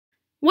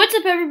What's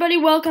up, everybody?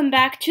 Welcome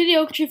back to the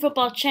Oak Tree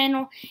Football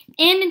channel.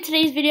 And in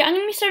today's video, I'm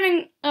going to be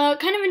starting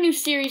kind of a new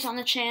series on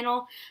the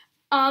channel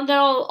that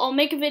I'll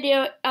make a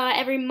video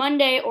every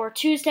Monday or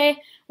Tuesday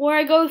where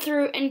I go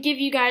through and give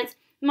you guys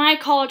my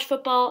college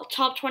football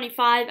top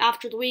 25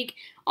 after the week.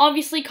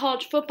 Obviously,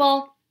 college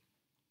football,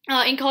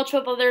 in college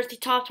football, there's the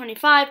top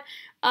 25,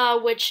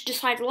 which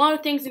decides a lot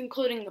of things,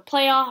 including the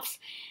playoffs.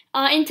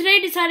 And today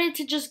I decided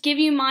to just give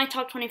you my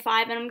top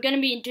 25, and I'm going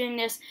to be doing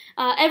this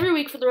every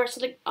week for the rest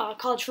of the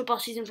college football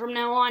season from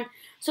now on.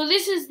 So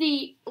this is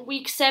the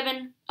week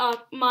 7,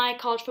 my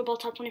college football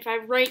top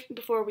 25, right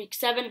before week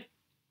 7.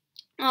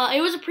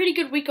 It was a pretty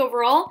good week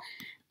overall.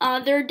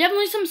 There are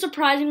definitely some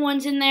surprising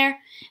ones in there,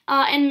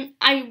 and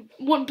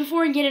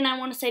before I get in, I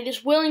want to say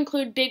this will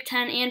include Big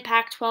Ten and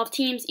Pac-12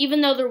 teams,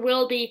 even though there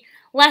will be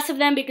less of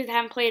them because they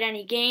haven't played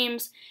any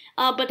games,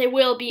 but they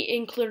will be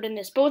included in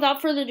this. But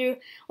without further ado,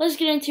 let's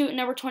get into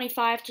number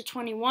 25 to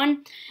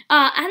 21.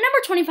 At number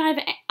 25,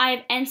 I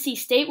have NC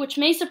State, which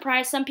may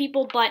surprise some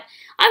people, but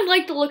I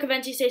like the look of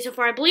NC State so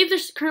far. I believe they're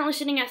currently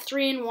sitting at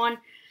 3-1.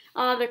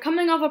 They're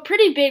coming off a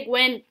pretty big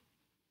win.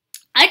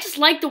 I just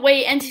like the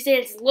way NC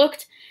State has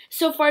looked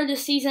so far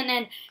this season,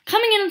 and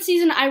coming into the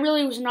season, I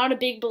really was not a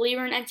big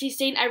believer in NC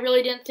State. I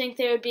really didn't think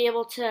they would be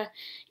able to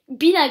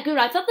be that good.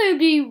 I thought they would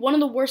be one of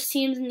the worst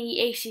teams in the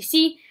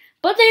ACC,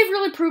 but they've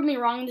really proved me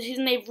wrong this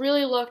season. They've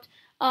really looked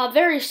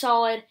very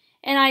solid,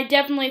 and I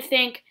definitely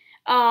think,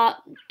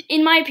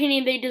 in my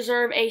opinion, they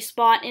deserve a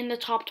spot in the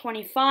top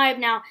 25.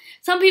 Now,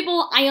 some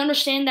people, I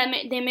understand that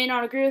they may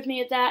not agree with me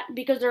with that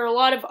because there are a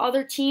lot of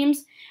other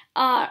teams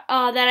that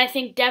I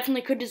think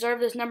definitely could deserve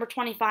this number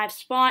 25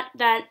 spot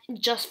that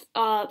just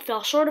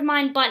fell short of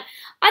mine. But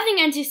I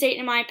think NC State,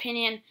 in my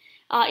opinion,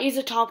 is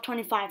a top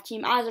 25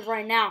 team as of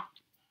right now.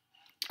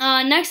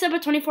 Next up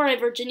at 24, I have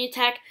Virginia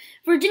Tech.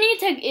 Virginia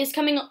Tech is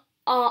coming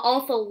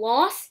off a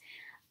loss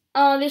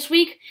this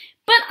week,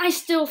 but I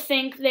still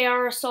think they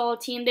are a solid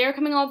team. They are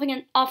coming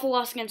off a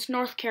loss against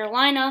North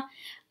Carolina,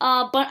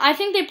 but I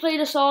think they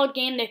played a solid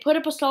game. They put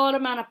up a solid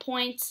amount of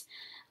points,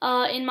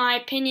 in my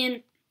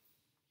opinion.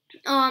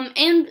 And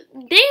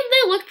they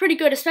looked pretty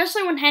good,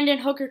 especially when Hendon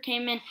Hooker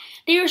came in.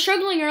 They were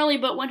struggling early,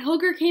 but when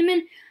Hooker came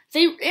in,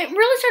 it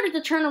really started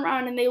to turn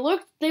around, and they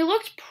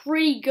looked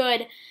pretty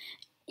good.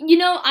 You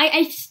know,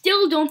 I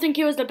still don't think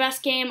it was the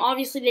best game.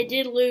 Obviously, they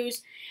did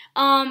lose.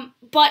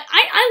 But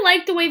I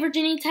like the way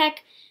Virginia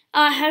Tech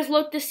has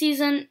looked this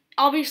season.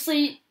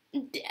 Obviously,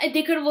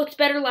 they could have looked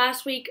better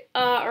last week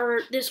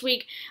or this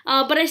week.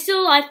 But I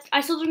still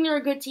think they're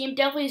a good team.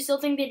 Definitely still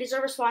think they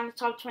deserve a spot in the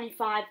top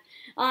 25.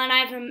 And I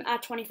have them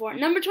at 24.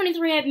 Number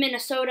 23, I have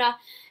Minnesota.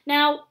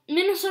 Now,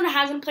 Minnesota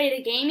hasn't played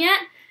a game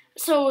yet,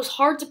 so it was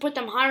hard to put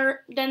them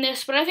higher than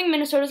this. But I think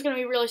Minnesota's going to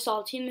be a really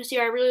solid team this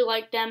year. I really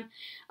like them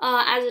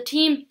as a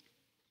team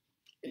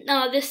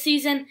this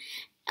season.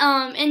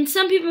 And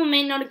some people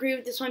may not agree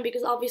with this one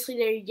because obviously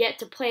they're yet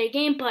to play a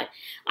game. But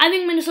I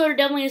think Minnesota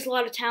definitely has a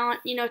lot of talent.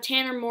 You know,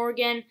 Tanner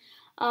Morgan,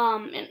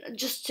 and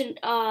just and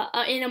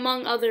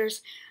among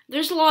others.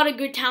 There's a lot of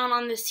good talent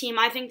on this team.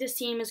 I think this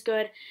team is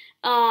good.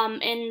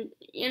 And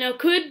you know,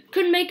 could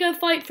make a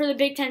fight for the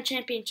Big Ten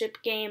championship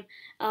game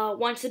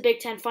once the Big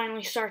Ten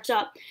finally starts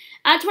up.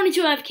 At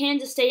 22, I have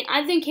Kansas State.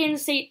 I think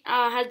Kansas State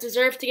has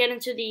deserved to get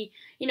into the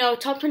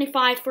top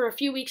 25 for a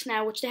few weeks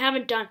now, which they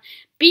haven't done.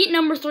 Beat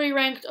number 3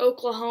 ranked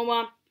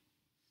Oklahoma,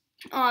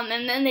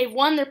 and then they've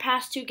won their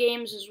past 2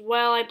 games as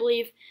well, I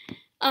believe.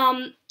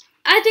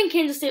 I think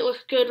Kansas State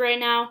looks good right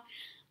now.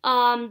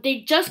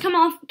 They just came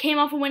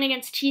off a win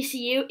against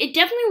TCU. It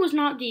definitely was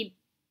not the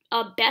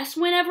best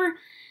win ever.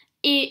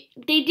 They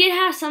did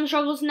have some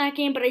struggles in that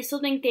game, but I still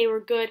think they were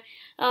good.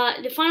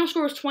 The final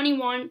score was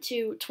 21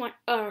 to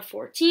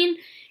 14.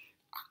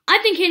 I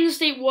think Kansas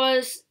State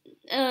was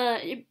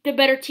the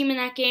better team in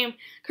that game.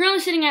 Currently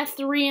sitting at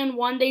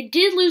 3-1. They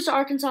did lose to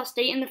Arkansas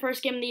State in the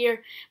first game of the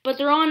year, but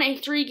they're on a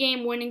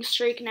 3-game winning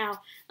streak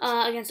now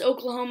against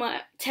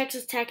Oklahoma,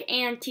 Texas Tech,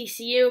 and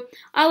TCU.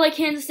 I like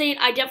Kansas State.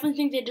 I definitely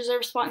think they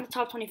deserve a spot in the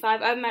top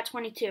 25. I have them at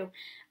 22.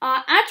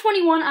 At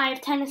 21, I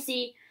have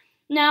Tennessee.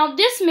 Now,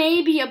 this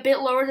may be a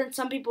bit lower than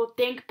some people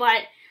think,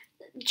 but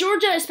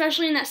Georgia,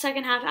 especially in that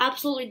second half,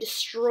 absolutely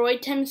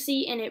destroyed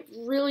Tennessee, and it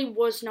really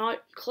was not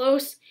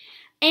close.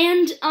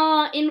 And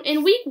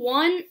in week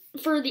 1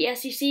 for the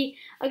SEC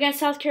against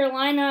South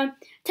Carolina,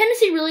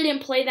 Tennessee really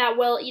didn't play that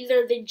well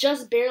either. They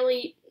just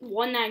barely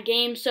won that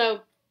game.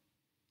 So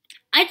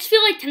I just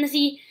feel like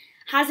Tennessee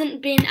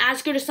hasn't been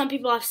as good as some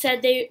people have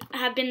said they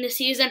have been this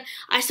season.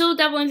 I still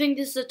definitely think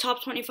this is a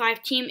top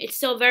 25 team. It's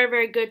still a very,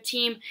 very good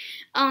team.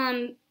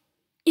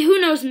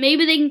 Who knows,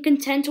 maybe they can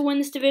contend to win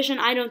this division.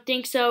 I don't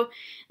think so,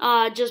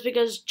 just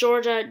because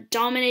Georgia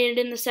dominated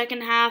in the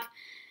second half.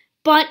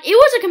 But it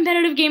was a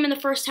competitive game in the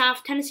first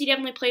half. Tennessee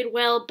definitely played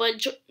well,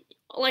 but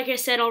like I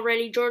said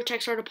already, Georgia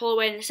Tech started to pull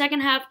away in the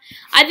second half.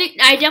 I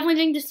definitely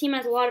think this team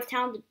has a lot of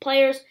talented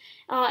players,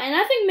 and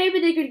I think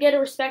maybe they could get a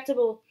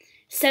respectable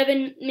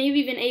 7, maybe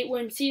even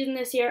 8-win season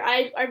this year.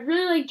 I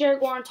really like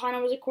Jarrett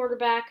Guarantano as a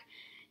quarterback.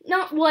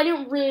 I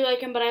didn't really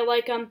like him, but I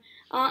like him.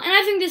 And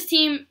I think this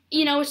team,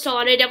 is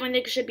solid. I definitely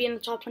think it should be in the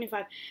top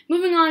 25.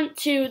 Moving on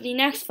to the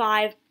next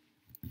 5.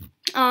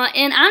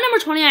 And at number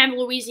 20, I have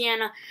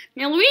Louisiana.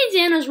 Now,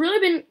 Louisiana has really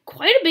been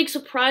quite a big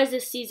surprise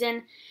this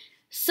season.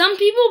 Some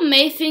people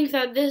may think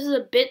that this is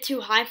a bit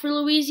too high for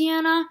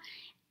Louisiana,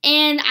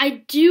 and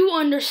I do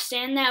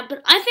understand that,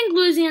 but I think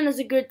Louisiana is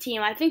a good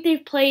team. I think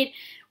they've played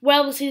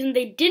well this season.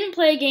 They didn't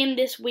play a game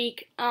this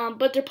week,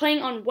 but they're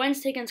playing on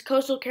Wednesday against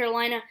Coastal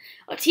Carolina,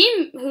 a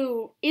team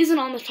who isn't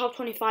on the top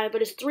 25,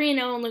 but is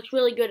 3-0 and looks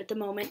really good at the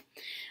moment.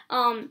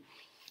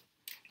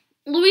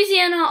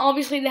 Louisiana,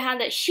 obviously, they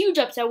had that huge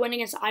upset win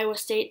against Iowa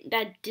State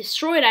that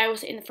destroyed Iowa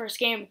State in the first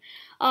game.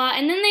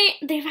 And then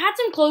they've had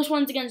some close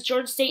ones against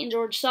Georgia State and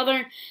Georgia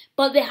Southern,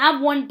 but they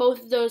have won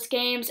both of those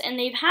games, and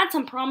they've had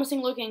some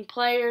promising-looking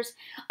players.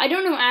 I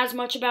don't know as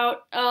much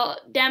about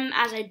them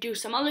as I do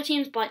some other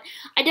teams, but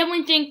I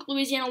definitely think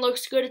Louisiana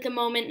looks good at the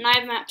moment, and I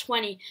have them at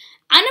 20.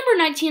 At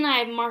number 19, I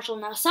have Marshall.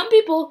 Now, some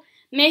people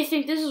may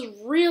think this is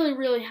really,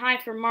 really high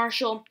for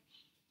Marshall.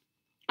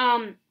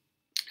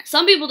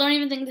 Some people don't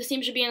even think this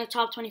team should be in the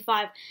top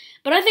 25.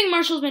 But I think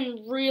Marshall's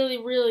been really,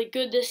 really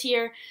good this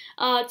year,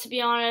 to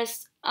be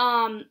honest.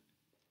 I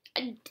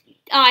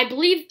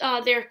believe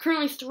they're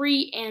currently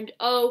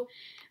 3-0,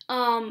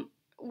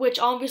 which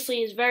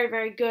obviously is very,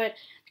 very good.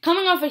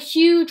 Coming off a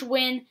huge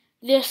win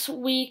this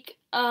week,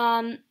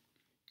 and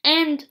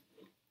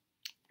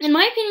in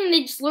my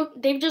opinion,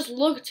 they've just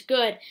looked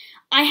good.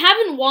 I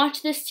haven't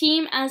watched this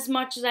team as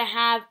much as I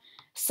have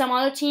some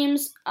other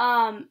teams,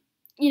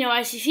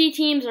 SEC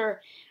teams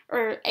or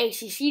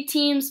ACC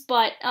teams,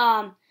 but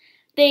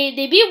they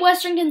beat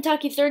Western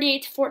Kentucky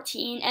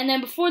 38-14, and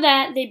then before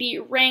that they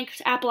beat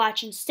ranked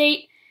Appalachian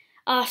State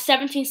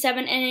 17-7,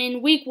 and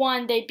in week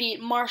 1 they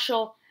beat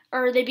Marshall.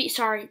 They beat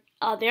Eastern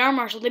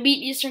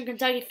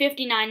Kentucky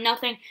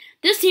 59-0.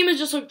 This team has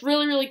just looked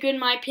really, really good in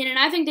my opinion.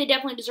 I think they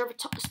definitely deserve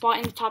a spot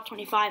in the top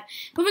 25.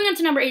 Moving on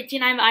to number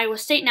 18, I have Iowa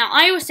State. Now,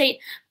 Iowa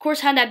State, of course,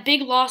 had that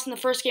big loss in the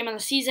first game of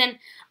the season,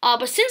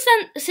 but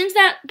since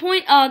that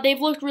point, they've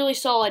looked really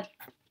solid.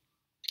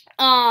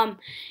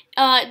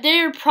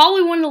 They're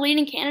probably one of the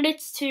leading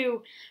candidates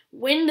to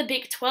win the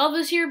Big 12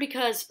 this year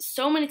because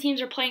so many teams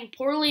are playing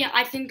poorly.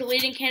 I think the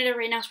leading candidate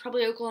right now is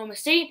probably Oklahoma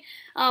State,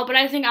 but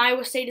I think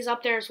Iowa State is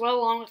up there as well,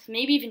 along with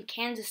maybe even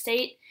Kansas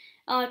State,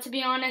 to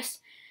be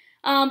honest.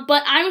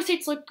 But Iowa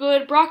State's looked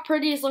good. Brock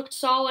Purdy has looked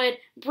solid.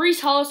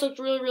 Breece Hall has looked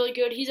really, really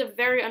good. He's a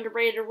very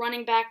underrated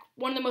running back,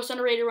 one of the most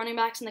underrated running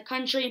backs in the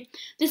country.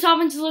 This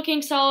offense is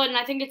looking solid, and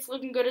I think it's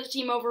looking good as a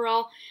team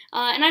overall.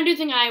 And I do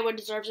think Iowa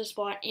deserves a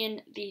spot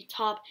in the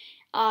top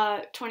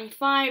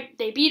 25.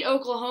 They beat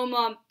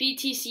Oklahoma, beat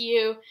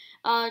TCU,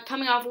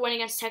 coming off a win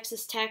against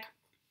Texas Tech.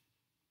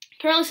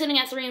 Currently sitting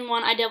at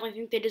 3-1, I definitely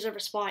think they deserve a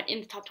spot in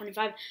the top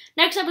 25.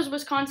 Next up is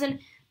Wisconsin.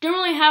 Don't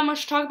really have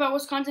much to talk about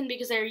Wisconsin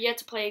because they're yet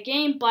to play a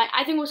game, but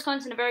I think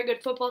Wisconsin is a very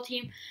good football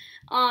team.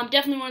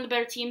 Definitely one of the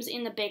better teams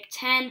in the Big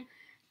Ten.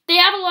 They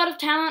have a lot of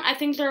talent. I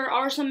think there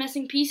are some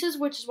missing pieces,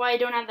 which is why I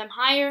don't have them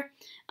higher.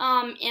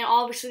 And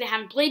obviously they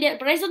haven't played it,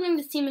 but I still think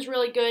this team is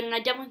really good, and I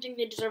definitely think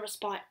they deserve a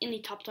spot in the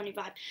top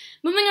 25.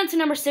 Moving on to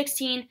number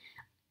 16,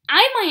 I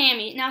have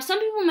Miami. Now, some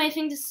people may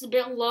think this is a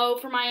bit low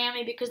for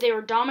Miami because they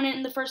were dominant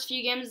in the first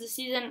few games of the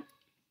season.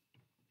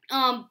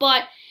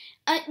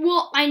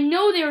 I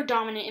know they were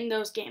dominant in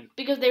those games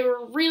because they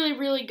were really,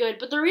 really good.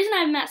 But the reason I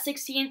have them at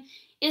 16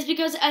 is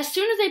because as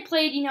soon as they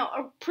played,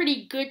 a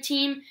pretty good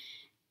team,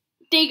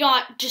 they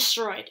got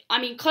destroyed. I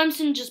mean,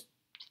 Clemson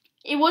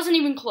it wasn't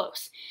even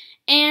close.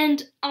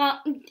 And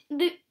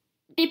they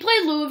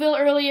played Louisville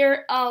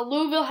earlier.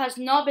 Louisville has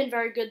not been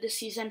very good this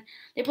season.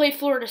 They played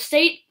Florida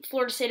State.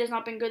 Florida State has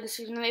not been good this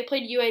season. They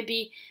played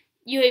UAB.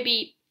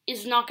 UAB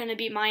is not going to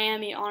beat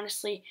Miami,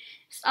 honestly.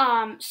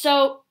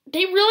 So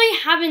they really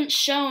haven't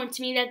shown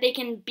to me that they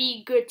can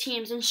beat good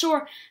teams. And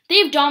sure,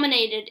 they've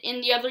dominated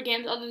in the other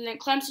games other than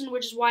Clemson,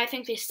 which is why I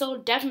think they still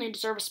definitely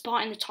deserve a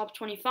spot in the top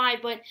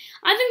 25. But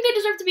I think they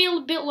deserve to be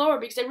a bit lower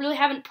because they really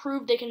haven't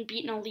proved they can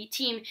beat an elite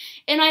team.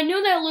 And I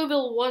know that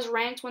Louisville was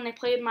ranked when they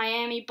played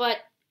Miami, but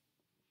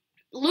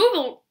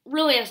Louisville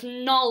really has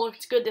not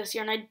looked good this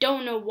year, and I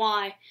don't know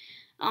why.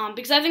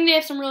 Because I think they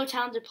have some really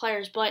talented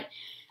players, but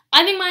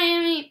I think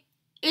Miami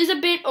is a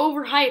bit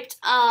overhyped.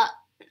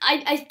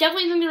 I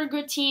definitely think they're a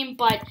good team,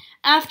 but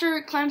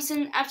after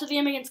the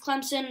game against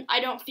Clemson, I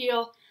don't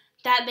feel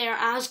that they're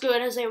as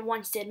good as they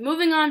once did.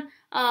 Moving on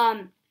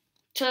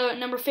to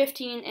number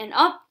 15 and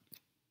up.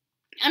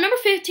 At number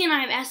 15,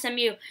 I have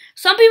SMU.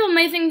 Some people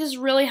may think this is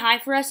really high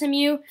for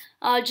SMU,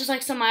 just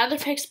like some of my other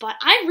picks, but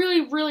I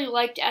really, really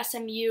liked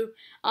SMU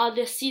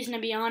this season, to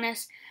be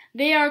honest.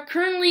 They are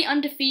currently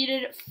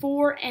undefeated,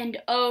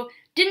 4-0.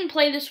 Didn't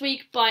play this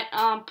week, but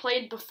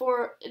played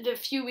before the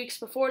few weeks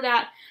before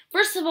that.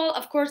 First of all,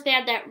 of course, they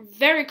had that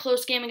very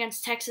close game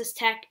against Texas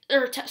State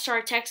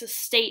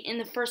in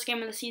the first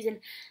game of the season.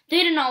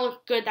 They did not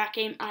look good that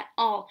game at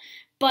all.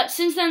 But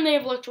since then, they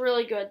have looked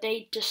really good.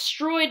 They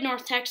destroyed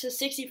North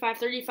Texas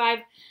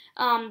 65-35.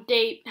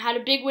 They had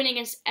a big win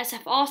against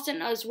SF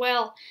Austin as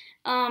well.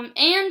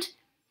 And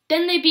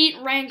then they beat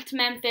ranked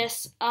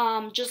Memphis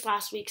just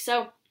last week.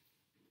 So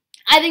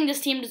I think this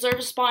team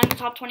deserves a spot in the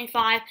top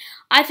 25.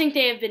 I think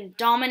they have been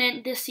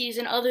dominant this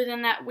season other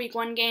than that Week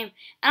 1 game.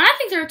 And I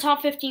think they're a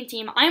top 15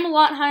 team. I am a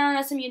lot higher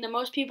on SMU than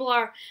most people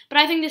are, but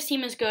I think this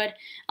team is good.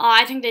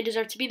 I think they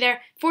deserve to be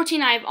there.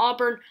 14, I have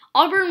Auburn.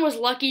 Auburn was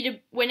lucky to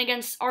win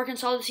against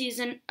Arkansas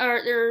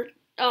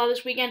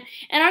this weekend.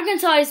 And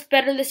Arkansas is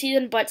better this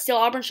season, but still,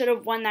 Auburn should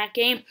have won that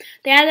game.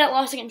 They had that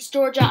loss against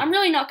Georgia. I'm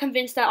really not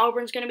convinced that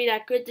Auburn's going to be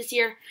that good this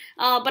year,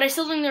 but I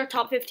still think they're a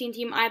top 15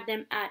 team. I have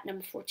them at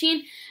number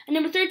 14. And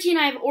number 13,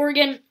 I have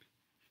Oregon.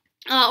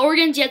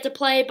 Oregon's yet to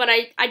play, but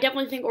I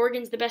definitely think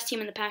Oregon's the best team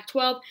in the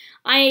Pac-12.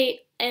 I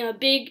am a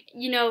big,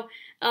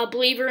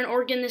 believer in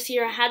Oregon this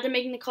year. I had them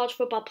making the college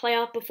football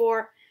playoff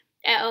before,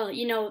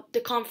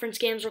 the conference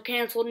games were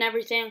canceled and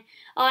everything.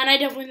 And I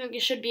definitely think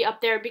it should be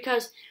up there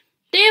because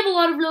they have a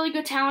lot of really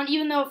good talent.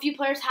 Even though a few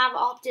players have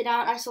opted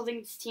out, I still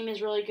think this team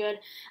is really good.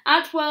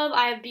 At 12,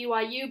 I have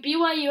BYU.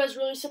 BYU has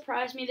really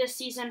surprised me this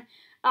season.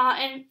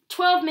 And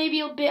 12 may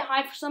be a bit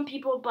high for some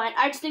people, but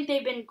I just think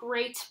they've been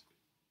great.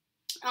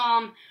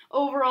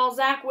 Overall,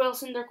 Zach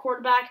Wilson, their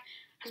quarterback,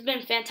 has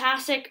been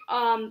fantastic.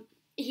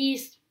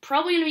 He's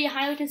probably going to be a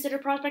highly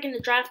considered prospect in the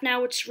draft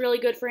now, which is really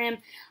good for him.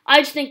 I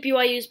just think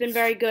BYU has been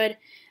very good.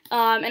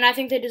 And I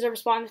think they deserve a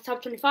spot in the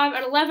top 25.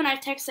 At 11, I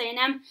have Texas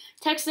A&M.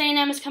 Texas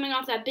A&M is coming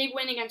off that big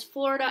win against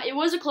Florida. It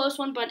was a close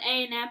one, but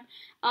A&M,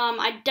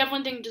 I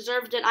definitely think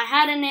deserved it. I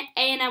had an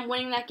A&M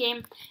winning that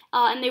game,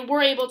 and they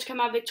were able to come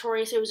out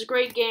victorious. It was a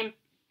great game.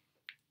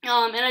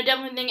 And I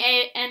definitely think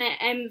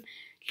A&M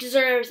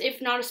deserves,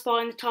 if not a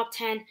spot in the top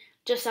 10,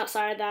 just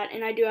outside of that.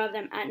 And I do have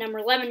them at number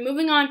 11.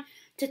 Moving on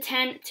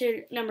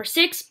to number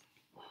 6.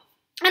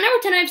 At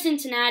number 10, I have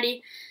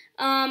Cincinnati.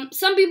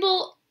 Some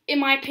people, in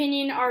my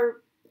opinion, are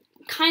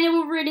kind of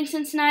overrating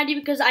Cincinnati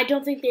because I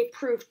don't think they've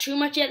proved too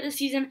much yet this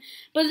season.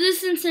 But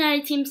this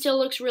Cincinnati team still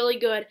looks really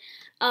good,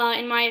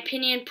 in my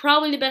opinion.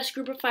 Probably the best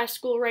Group of 5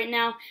 school right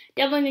now.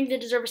 Definitely think they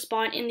deserve a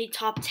spot in the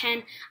top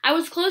 10. I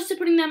was close to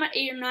putting them at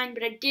 8 or 9,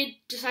 but I did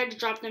decide to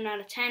drop them down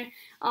to 10.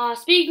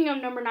 Speaking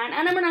of number 9,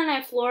 at number 9 I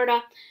have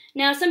Florida.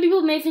 Now, some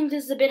people may think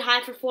this is a bit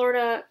high for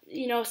Florida,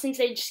 since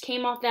they just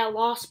came off that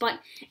loss, but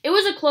it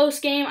was a close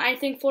game. I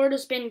think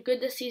Florida's been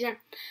good this season.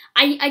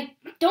 I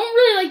don't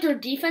really like their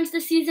defense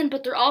this season,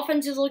 but their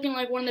offense is looking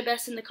like one of the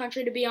best in the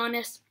country, to be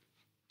honest.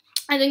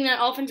 I think that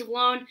offensive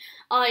alone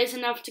is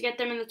enough to get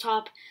them in the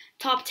top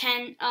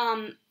 10,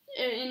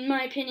 in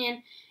my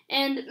opinion.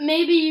 And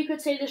maybe you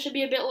could say this should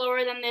be a bit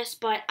lower than this,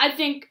 but I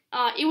think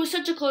it was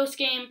such a close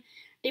game.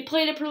 They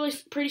played a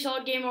pretty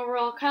solid game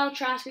overall. Kyle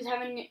Trask is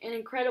having an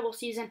incredible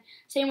season.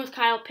 Same with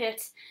Kyle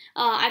Pitts.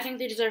 I think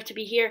they deserve to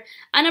be here.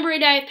 At number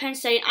 8, I have Penn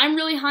State. I'm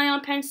really high on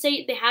Penn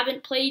State. They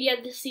haven't played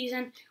yet this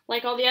season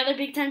like all the other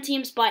Big Ten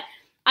teams, but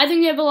I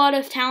think they have a lot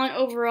of talent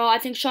overall. I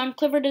think Sean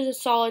Clifford is a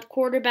solid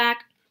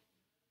quarterback.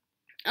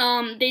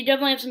 They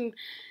definitely have some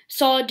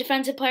solid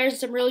defensive players and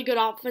some really good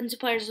offensive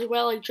players as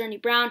well, like Journey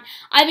Brown.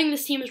 I think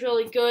this team is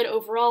really good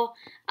overall.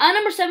 At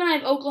number 7, I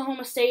have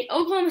Oklahoma State.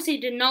 Oklahoma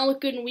State did not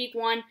look good in Week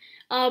 1,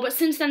 but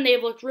since then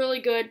they've looked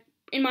really good.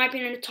 In my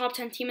opinion, a top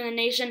 10 team in the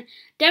nation.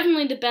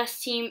 Definitely the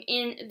best team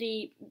in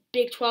the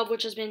Big 12,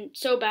 which has been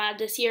so bad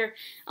this year.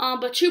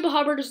 But Chuba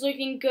Hubbard is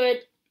looking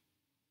good,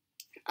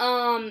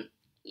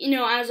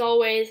 as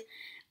always.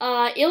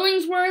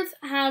 Illingsworth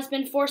has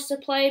been forced to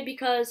play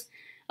because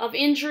of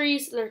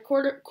injuries, their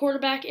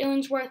quarterback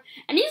Illingsworth,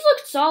 and he's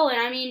looked solid.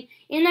 I mean,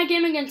 in that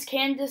game against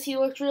Kansas, he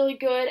looked really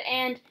good,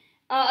 and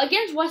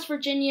against West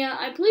Virginia,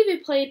 I believe he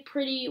played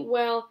pretty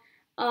well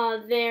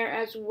there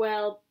as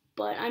well,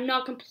 but I'm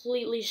not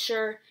completely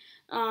sure.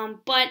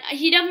 But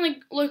he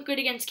definitely looked good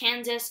against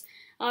Kansas.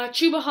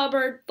 Chuba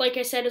Hubbard, like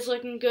I said, is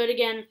looking good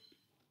again.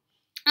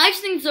 I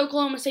just think this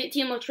Oklahoma State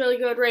team looks really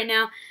good right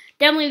now.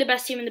 Definitely the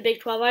best team in the Big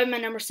 12. I have my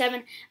number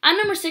 7. At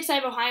number 6, I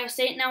have Ohio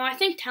State. Now, I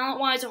think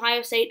talent-wise,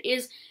 Ohio State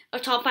is a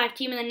top 5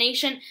 team in the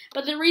nation,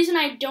 but the reason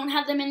I don't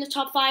have them in the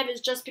top 5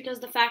 is just because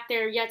of the fact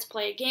they're yet to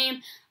play a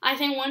game. I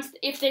think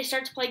if they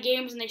start to play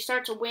games and they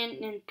start to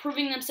win and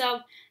proving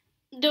themselves,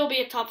 they'll be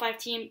a top 5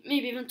 team,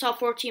 maybe even top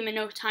 4 team in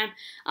no time.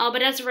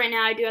 But as of right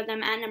now, I do have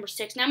them at number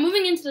 6. Now,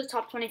 moving into the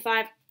top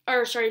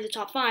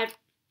 5.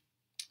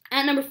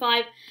 At number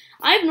 5,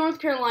 I have North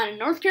Carolina.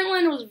 North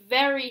Carolina was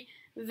very,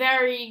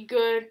 very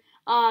good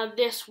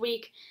this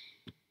week.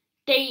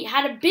 They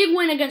had a big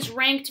win against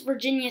ranked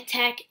Virginia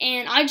Tech,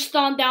 and I just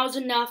thought that was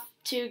enough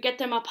to get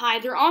them up high.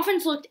 Their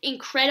offense looked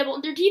incredible.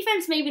 Their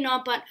defense maybe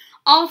not, but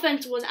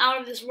offense was out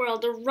of this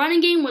world. Their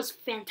running game was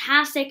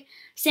fantastic.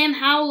 Sam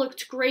Howell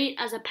looked great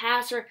as a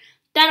passer.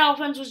 That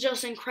offense was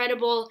just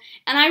incredible,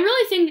 and I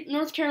really think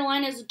North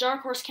Carolina is a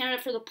dark horse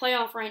candidate for the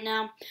playoff right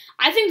now.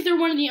 I think they're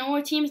one of the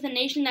only teams in the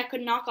nation that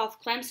could knock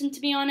off Clemson, to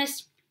be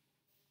honest.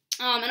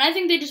 And I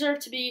think they deserve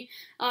to be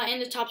in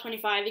the top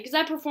 25 because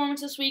that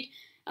performance this week,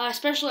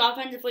 especially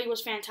offensively,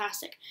 was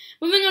fantastic.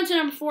 Moving on to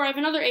number 4, I have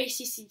another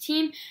ACC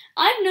team.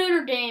 I have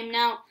Notre Dame.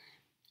 Now,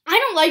 I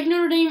don't like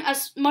Notre Dame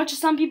as much as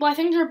some people. I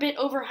think they're a bit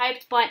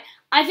overhyped, but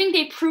I think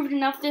they proved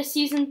enough this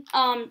season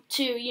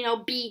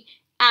to, be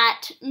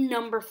at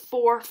number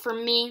 4 for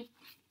me.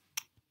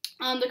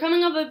 They're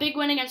coming off a big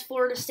win against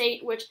Florida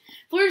State, which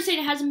Florida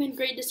State hasn't been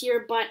great this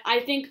year, but I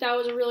think that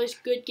was a really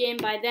good game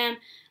by them.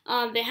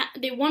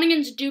 They won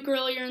against Duke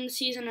earlier in the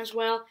season as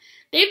well.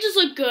 They've just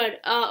looked good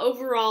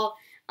overall,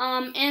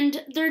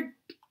 and their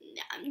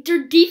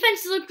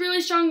defense looked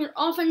really strong. Their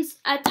offense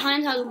at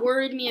times has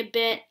worried me a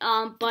bit,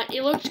 but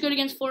it looked good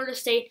against Florida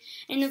State,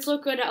 and it's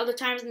looked good at other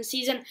times in the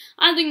season.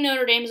 I think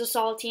Notre Dame is a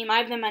solid team. I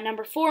have them at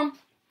number 4.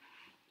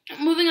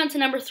 Moving on to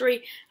number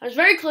 3, I was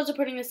very close to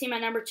putting this team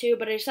at number 2,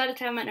 but I decided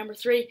to have them at number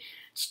 3.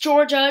 It's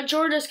Georgia.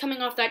 Georgia's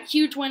coming off that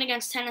huge win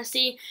against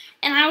Tennessee,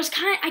 and I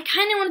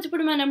kind of wanted to put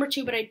them at number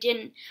 2, but I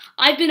didn't.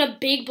 I've been a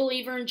big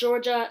believer in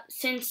Georgia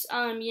since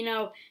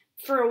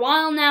for a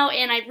while now,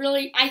 and I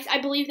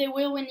believe they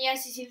will win the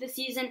SEC this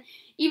season.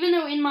 Even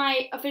though in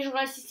my official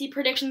SEC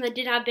predictions I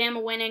did have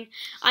Bama winning,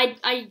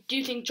 I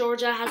do think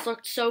Georgia has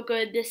looked so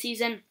good this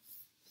season.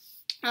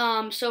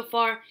 So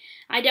far,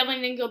 I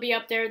definitely think they'll be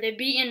up there. They've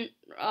beaten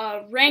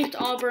ranked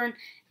Auburn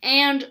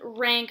and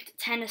ranked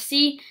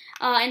Tennessee.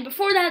 And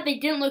before that, they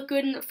didn't look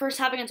good in the first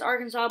half against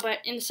Arkansas, but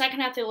in the second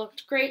half, they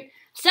looked great.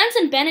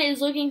 Stetson Bennett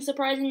is looking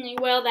surprisingly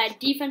well. That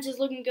defense is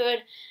looking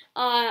good.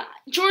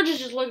 Georgia's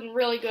just looking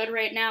really good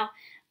right now.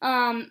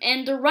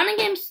 And the running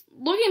game's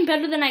looking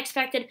better than I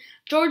expected.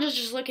 Georgia's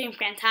just looking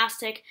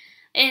fantastic.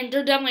 And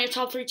they're definitely a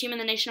top 3 team in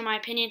the nation, in my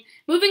opinion.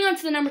 Moving on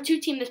to the number 2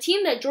 team, the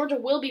team that Georgia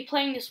will be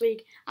playing this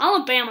week,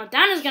 Alabama.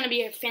 That is going to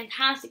be a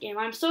fantastic game.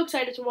 I'm so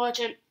excited to watch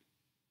it.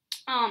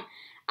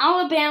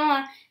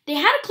 Alabama, they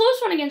had a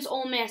close one against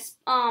Ole Miss,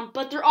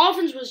 but their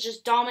offense was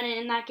just dominant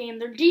in that game.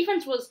 Their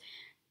defense was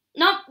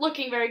not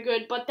looking very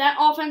good, but that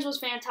offense was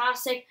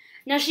fantastic.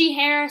 Najee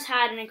Harris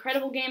had an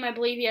incredible game. I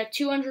believe he had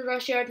 200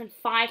 rush yards and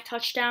 5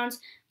 touchdowns.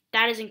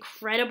 That is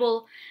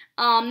incredible.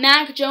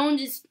 Mac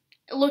Jones is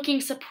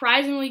looking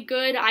surprisingly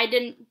good. I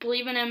didn't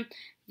believe in him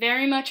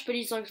very much, but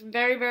he's looked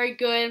very, very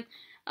good.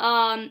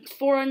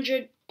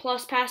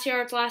 400-plus pass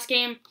yards last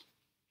game.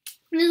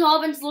 This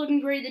offense is looking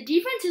great. The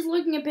defense is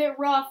looking a bit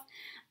rough,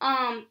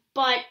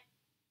 but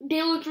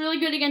they looked really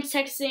good against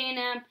Texas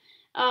A&M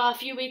a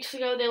few weeks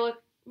ago. They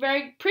looked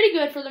pretty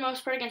good for the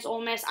most part against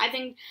Ole Miss. I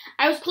think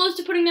I was close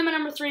to putting them at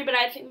number 3, but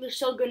I think they're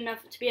still good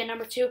enough to be at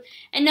number 2.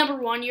 And number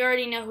 1, you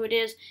already know who it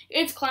is.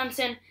 It's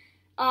Clemson.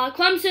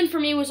 Clemson, for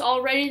me, was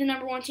already the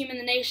number 1 team in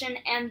the nation,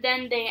 and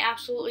then they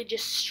absolutely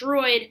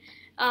destroyed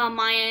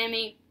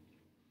Miami.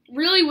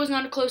 Really was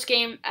not a close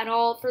game at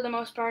all for the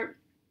most part.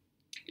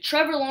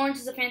 Trevor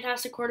Lawrence is a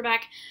fantastic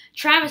quarterback.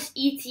 Travis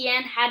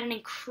Etienne had an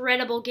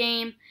incredible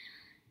game.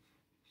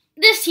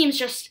 This team's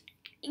just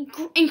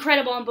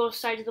incredible on both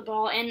sides of the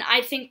ball, and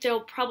I think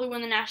they'll probably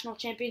win the national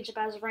championship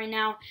as of right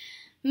now.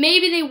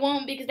 Maybe they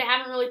won't because they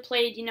haven't really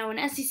played,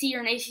 an SEC or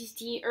an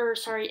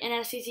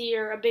an SEC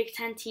or a Big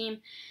Ten team.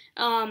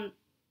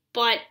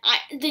 But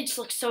they just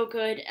look so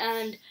good,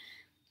 and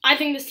I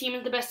think this team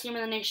is the best team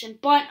in the nation.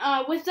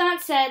 But with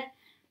that said,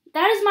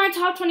 that is my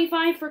top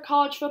 25 for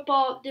college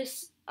football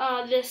this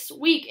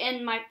week.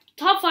 And my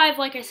top 5,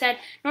 like I said,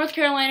 North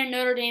Carolina,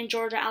 Notre Dame,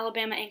 Georgia,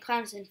 Alabama, and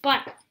Clemson.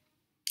 But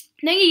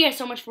thank you guys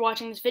so much for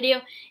watching this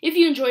video. If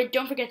you enjoyed,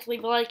 don't forget to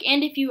leave a like.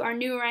 And if you are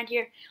new around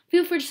here,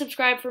 feel free to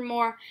subscribe for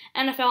more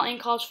NFL and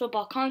college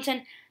football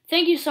content.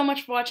 Thank you so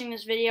much for watching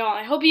this video.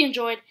 I hope you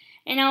enjoyed,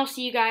 and I'll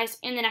see you guys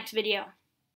in the next video.